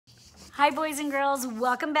Hi boys and girls,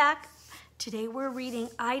 welcome back. Today we're reading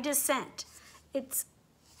I Dissent. It's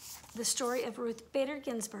the story of Ruth Bader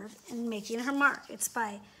Ginsburg in Making Her Mark. It's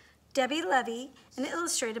by Debbie Levy and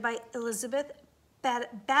illustrated by Elizabeth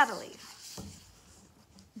Baddeley.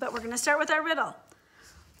 But we're going to start with our riddle.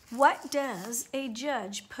 What does a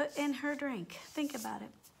judge put in her drink? Think about it.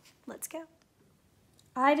 Let's go.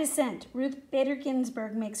 I Dissent. Ruth Bader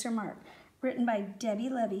Ginsburg Makes Her Mark. Written by Debbie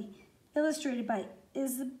Levy. Illustrated by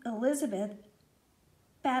Elizabeth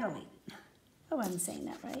Baddeley. Oh, I'm saying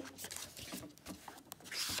that right.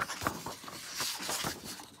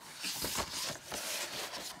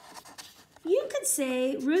 You could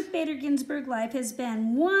say Ruth Bader Ginsburg's life has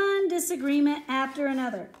been one disagreement after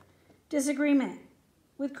another. Disagreement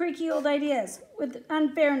with creaky old ideas, with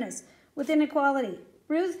unfairness, with inequality.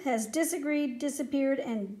 Ruth has disagreed, disappeared,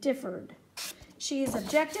 and differed. She has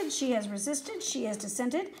objected, she has resisted, she has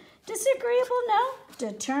dissented. Disagreeable, no.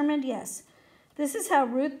 Determined, yes. This is how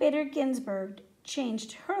Ruth Bader Ginsburg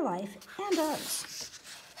changed her life and ours.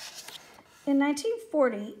 In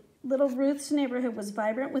 1940, little Ruth's neighborhood was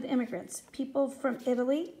vibrant with immigrants, people from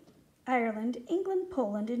Italy, Ireland, England,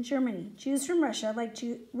 Poland, and Germany, Jews from Russia like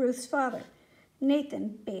Ruth's father,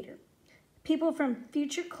 Nathan Bader, people from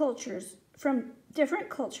different cultures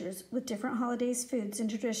with different holidays, foods, and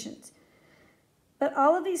traditions. But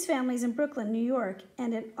all of these families in Brooklyn, New York,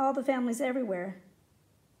 and in all the families everywhere,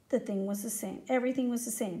 the thing was the same. Everything was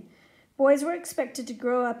the same. Boys were expected to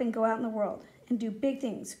grow up and go out in the world and do big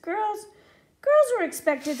things. Girls were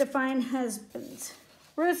expected to find husbands.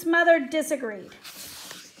 Ruth's mother disagreed.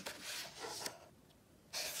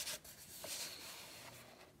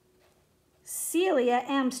 Celia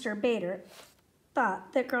Amster Bader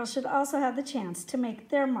thought that girls should also have the chance to make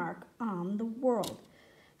their mark on the world.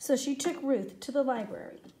 So she took Ruth to the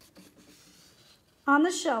library. On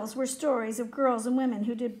the shelves were stories of girls and women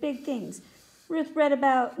who did big things. Ruth read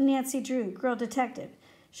about Nancy Drew, girl detective.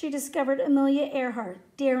 She discovered Amelia Earhart,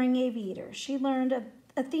 daring aviator. She learned of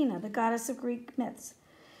Athena, the goddess of Greek myths.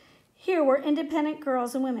 Here were independent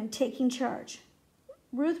girls and women taking charge.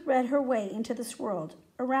 Ruth read her way into this world.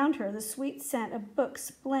 Around her, the sweet scent of books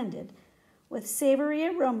blended with savory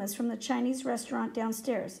aromas from the Chinese restaurant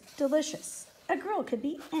downstairs. Delicious. A girl could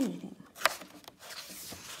be anything.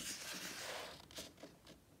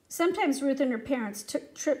 Sometimes Ruth and her parents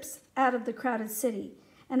took trips out of the crowded city,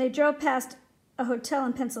 and they drove past a hotel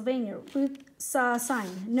in Pennsylvania. Ruth saw a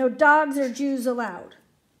sign, "No dogs or Jews allowed."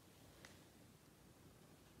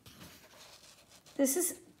 This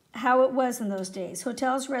is how it was in those days.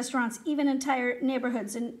 Hotels, restaurants, even entire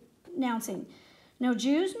neighborhoods announcing, "No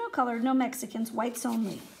Jews, no colored, no Mexicans, whites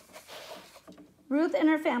only." Ruth and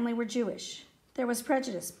her family were Jewish. There was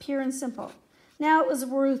prejudice, pure and simple. Now it was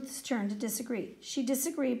Ruth's turn to disagree. She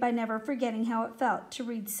disagreed by never forgetting how it felt to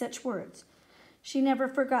read such words. She never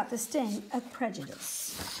forgot the sting of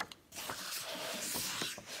prejudice.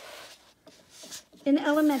 In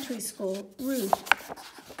elementary school, Ruth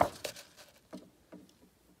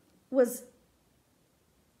was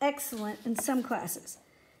excellent in some classes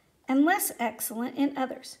and less excellent in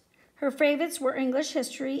others. Her favorites were English,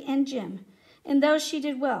 history, and gym. In those she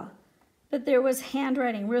did well. But there was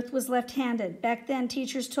handwriting. Ruth was left-handed. Back then,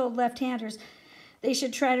 teachers told left-handers they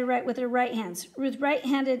should try to write with their right hands. Ruth's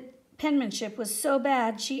right-handed penmanship was so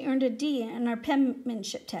bad she earned a D in her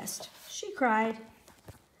penmanship test. She cried.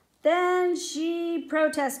 Then she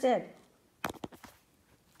protested.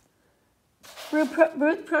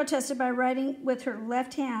 Ruth protested by writing with her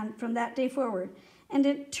left hand from that day forward, and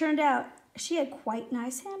it turned out she had quite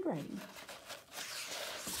nice handwriting.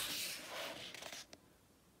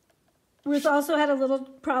 Ruth also had a little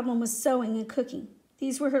problem with sewing and cooking.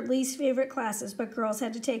 These were her least favorite classes, but girls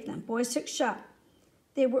had to take them. Boys took shop.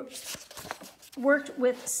 They worked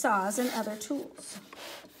with saws and other tools.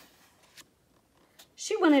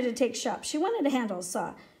 She wanted to take shop. She wanted to handle a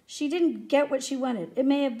saw. She didn't get what she wanted. It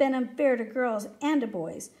may have been unfair to girls and to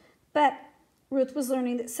boys, but Ruth was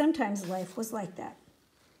learning that sometimes life was like that.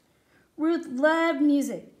 Ruth loved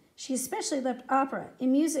music. She especially loved opera.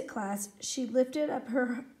 In music class, she lifted up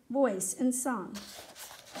her voice in song.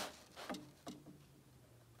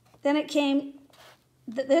 Then it came,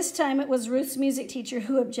 this time it was Ruth's music teacher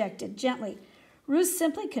who objected gently. Ruth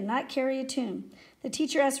simply could not carry a tune. The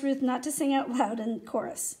teacher asked Ruth not to sing out loud in the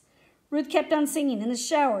chorus. Ruth kept on singing in the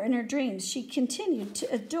shower, in her dreams. She continued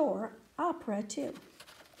to adore opera too.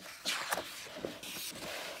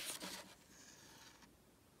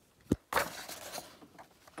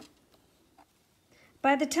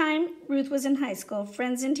 By the time Ruth was in high school,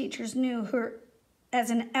 friends and teachers knew her as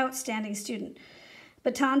an outstanding student.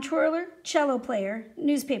 baton twirler, cello player,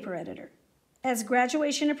 newspaper editor. As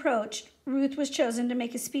graduation approached, Ruth was chosen to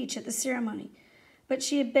make a speech at the ceremony, but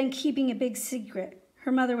she had been keeping a big secret.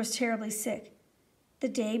 Her mother was terribly sick. The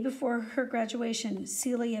day before her graduation,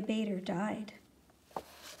 Celia Bader died.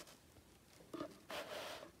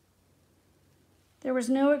 There was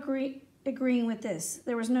no agreeing with this.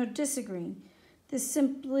 There was no disagreeing. This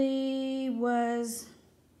simply was...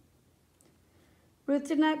 Ruth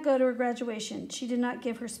did not go to her graduation. She did not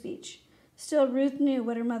give her speech. Still, Ruth knew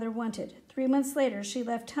what her mother wanted. 3 months later, she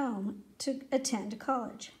left home to attend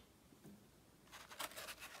college.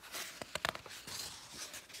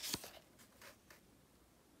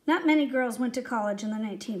 Not many girls went to college in the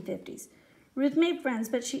 1950s. Ruth made friends,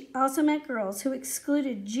 but she also met girls who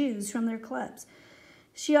excluded Jews from their clubs.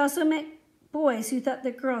 She also met boys who thought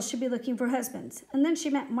that girls should be looking for husbands. And then she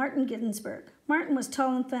met Martin Ginsburg. Martin was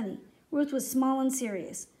tall and funny. Ruth was small and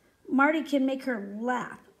serious. Marty could make her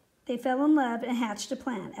laugh. They fell in love and hatched a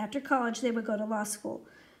plan. After college, they would go to law school.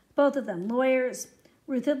 Both of them lawyers.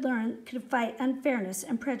 Ruth had learned could fight unfairness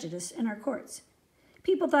and prejudice in our courts.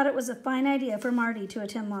 People thought it was a fine idea for Marty to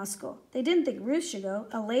attend law school. They didn't think Ruth should go.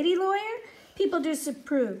 A lady lawyer? People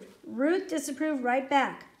disapproved. Ruth disapproved right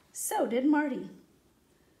back. So did Marty.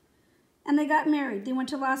 And they got married. They went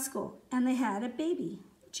to law school, and they had a baby,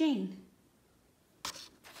 Jane.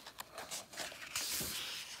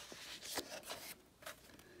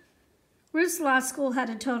 Ruth's law school had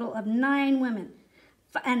a total of 9 women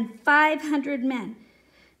and 500 men.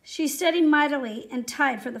 She studied mightily and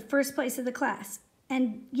tied for the first place of the class.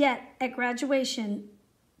 And yet, at graduation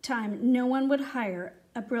time, no one would hire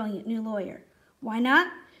a brilliant new lawyer. Why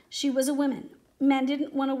not? She was a woman. Men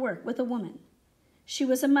didn't want to work with a woman. She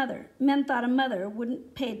was a mother. Men thought a mother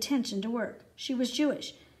wouldn't pay attention to work. She was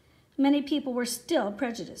Jewish. Many people were still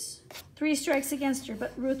prejudiced. 3 strikes against her,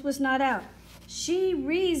 but Ruth was not out. She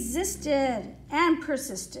resisted and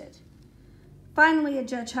persisted. Finally, a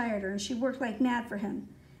judge hired her, and she worked like mad for him.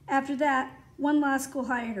 After that, one law school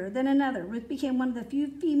hired her, then another. Ruth became one of the few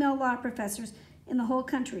female law professors in the whole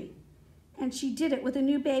country. And she did it with a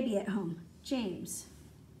new baby at home, James.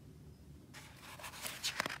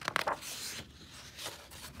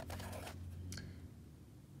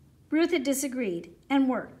 Ruth had disagreed and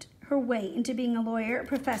worked her way into being a lawyer, a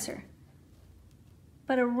professor.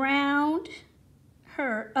 But around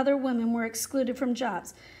her, other women were excluded from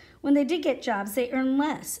jobs. When they did get jobs, they earned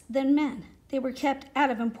less than men. They were kept out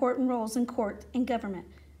of important roles in court and government.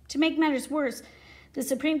 To make matters worse, the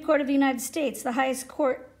Supreme Court of the United States, the highest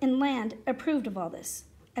court in land, approved of all this.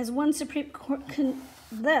 As one Supreme Court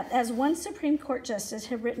justice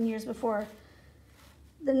had written years before,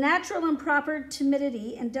 the natural and proper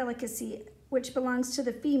timidity and delicacy which belongs to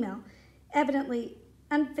the female evidently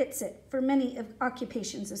unfits it for many of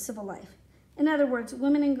occupations of civil life. In other words,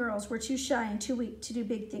 women and girls were too shy and too weak to do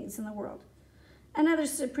big things in the world. Another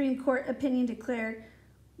Supreme Court opinion declared,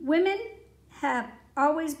 women have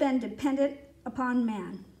always been dependent upon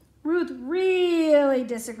man. Ruth really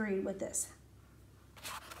disagreed with this.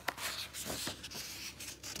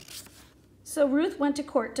 So Ruth went to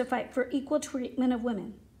court to fight for equal treatment of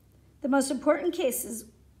women. The most important cases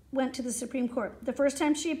went to the Supreme Court. The first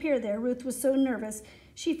time she appeared there, Ruth was so nervous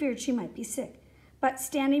she feared she might be sick. But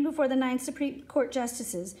standing before the 9 Supreme Court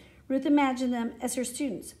justices, Ruth imagined them as her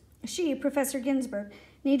students. She, Professor Ginsburg,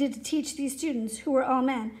 needed to teach these students, who were all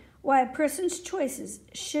men, why a person's choices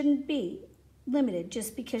shouldn't be limited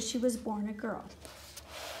just because she was born a girl.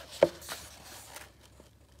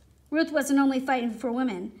 Ruth wasn't only fighting for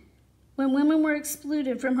women. When women were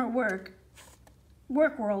excluded from her work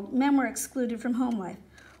world, men were excluded from home life.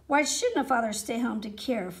 Why shouldn't a father stay home to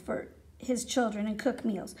care for his children and cook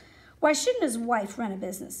meals? Why shouldn't his wife run a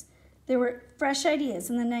business? There were fresh ideas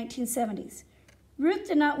in the 1970s. Ruth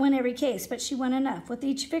did not win every case, but she won enough. With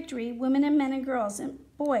each victory, women and men and girls and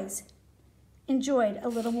boys enjoyed a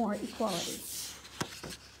little more equality.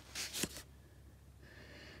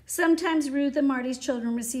 Sometimes Ruth and Marty's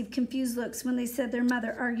children received confused looks when they said their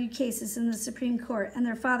mother argued cases in the Supreme Court and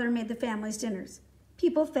their father made the family's dinners.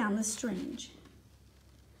 People found this strange.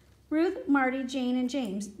 Ruth, Marty, Jane, and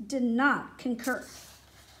James did not concur.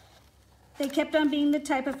 They kept on being the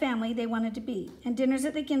type of family they wanted to be, and dinners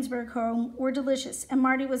at the Ginsburg home were delicious, and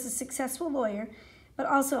Marty was a successful lawyer, but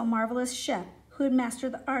also a marvelous chef who had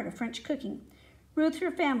mastered the art of French cooking. Ruth,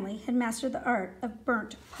 her family, had mastered the art of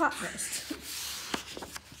burnt pot roast.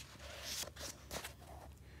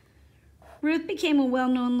 Ruth became a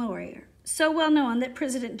well-known lawyer, so well-known that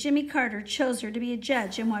President Jimmy Carter chose her to be a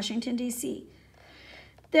judge in Washington, D.C.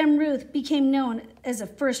 Then Ruth became known as a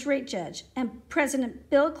first-rate judge, and President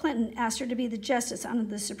Bill Clinton asked her to be the justice on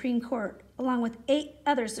the Supreme Court, along with 8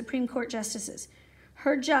 other Supreme Court justices.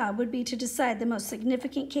 Her job would be to decide the most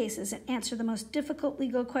significant cases and answer the most difficult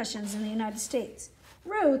legal questions in the United States.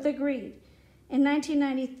 Ruth agreed. In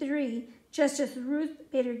 1993, Justice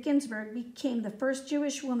Ruth Bader Ginsburg became the first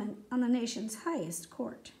Jewish woman on the nation's highest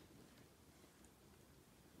court.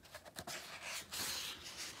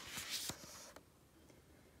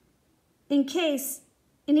 In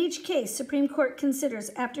each case, Supreme Court considers,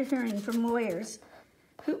 after hearing from lawyers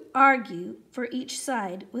who argue for each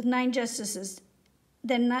side with 9 justices,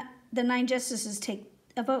 then the 9 justices take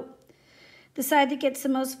a vote. The side that gets the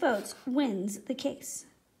most votes wins the case.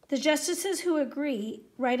 The justices who agree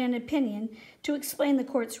write an opinion to explain the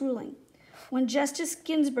court's ruling. When Justice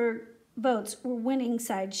Ginsburg votes were winning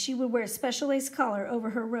side, she would wear a special lace collar over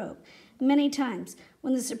her robe many times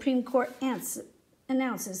when the Supreme Court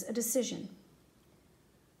announces a decision.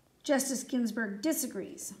 Justice Ginsburg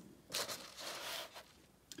disagrees.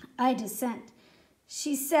 I dissent.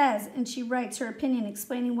 She says, and she writes her opinion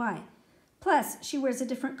explaining why. Plus, she wears a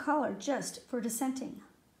different collar just for dissenting.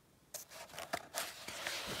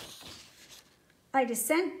 I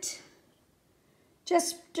dissent.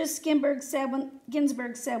 Justice Ginsburg said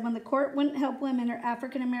when the court wouldn't help women or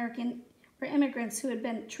African American or immigrants who had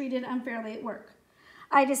been treated unfairly at work.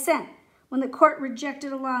 I dissent. When the court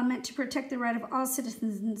rejected a law meant to protect the right of all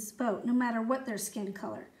citizens to vote, no matter what their skin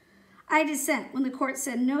color. I dissent when the court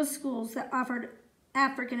said no schools that offered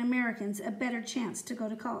African Americans a better chance to go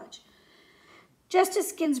to college.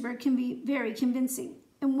 Justice Ginsburg can be very convincing.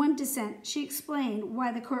 In one dissent, she explained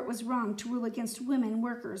why the court was wrong to rule against women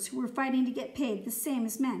workers who were fighting to get paid the same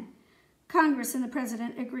as men. Congress and the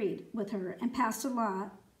president agreed with her and passed a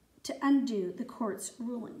law to undo the court's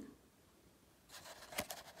ruling.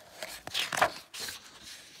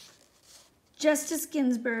 Justice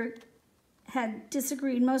Ginsburg had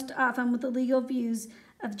disagreed most often with the legal views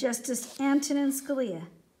of Justice Antonin Scalia,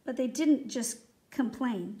 but they didn't just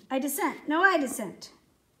complain. I dissent. No, I dissent.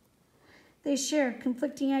 They shared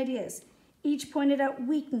conflicting ideas. Each pointed out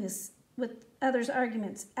weakness with others'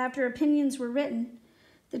 arguments. After opinions were written,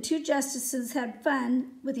 the 2 justices had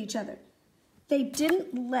fun with each other. They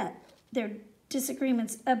didn't let their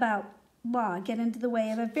disagreements about law get into the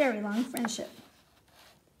way of a very long friendship.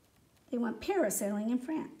 They went parasailing in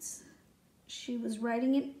France.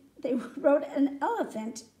 They rode an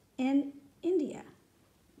elephant in India.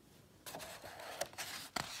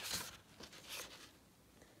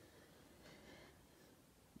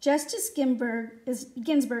 Justice Ginsburg is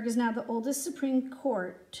now the oldest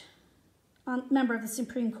member of the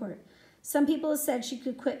Supreme Court. Some people have said she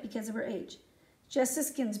could quit because of her age. Justice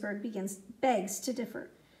Ginsburg begs to differ.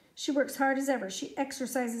 She works hard as ever. She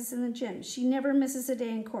exercises in the gym. She never misses a day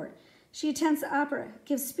in court. She attends the opera,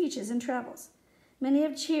 gives speeches, and travels. Many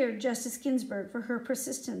have cheered Justice Ginsburg for her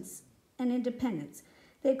persistence and independence.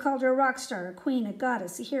 They've called her a rock star, a queen, a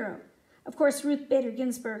goddess, a hero. Of course, Ruth Bader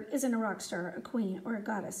Ginsburg isn't a rock star, a queen, or a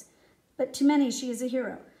goddess, but to many she is a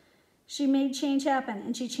hero. She made change happen,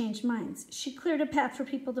 and she changed minds. She cleared a path for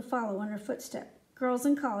people to follow in her footsteps. Girls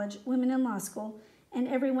in college, women in law school, and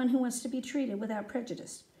everyone who wants to be treated without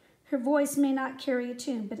prejudice. Her voice may not carry a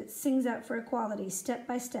tune, but it sings out for equality step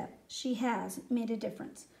by step. She has made a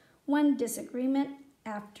difference. One disagreement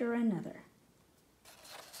after another.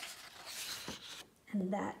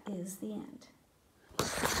 And that is the end.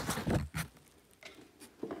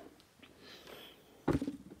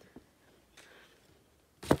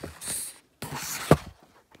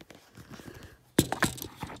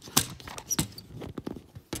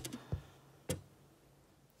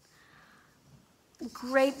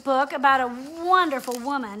 Great book about a wonderful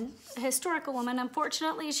woman, a historical woman.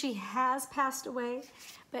 Unfortunately, she has passed away,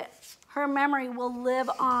 but her memory will live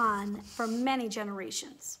on for many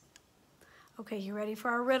generations. Okay, you ready for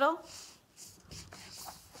our riddle?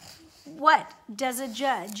 What does a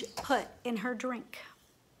judge put in her drink?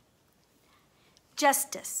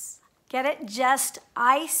 Justice. Get it? Just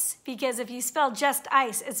ice? Because if you spell just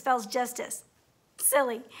ice, it spells justice.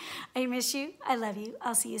 Silly. I miss you. I love you.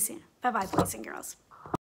 I'll see you soon. Bye-bye, boys and girls.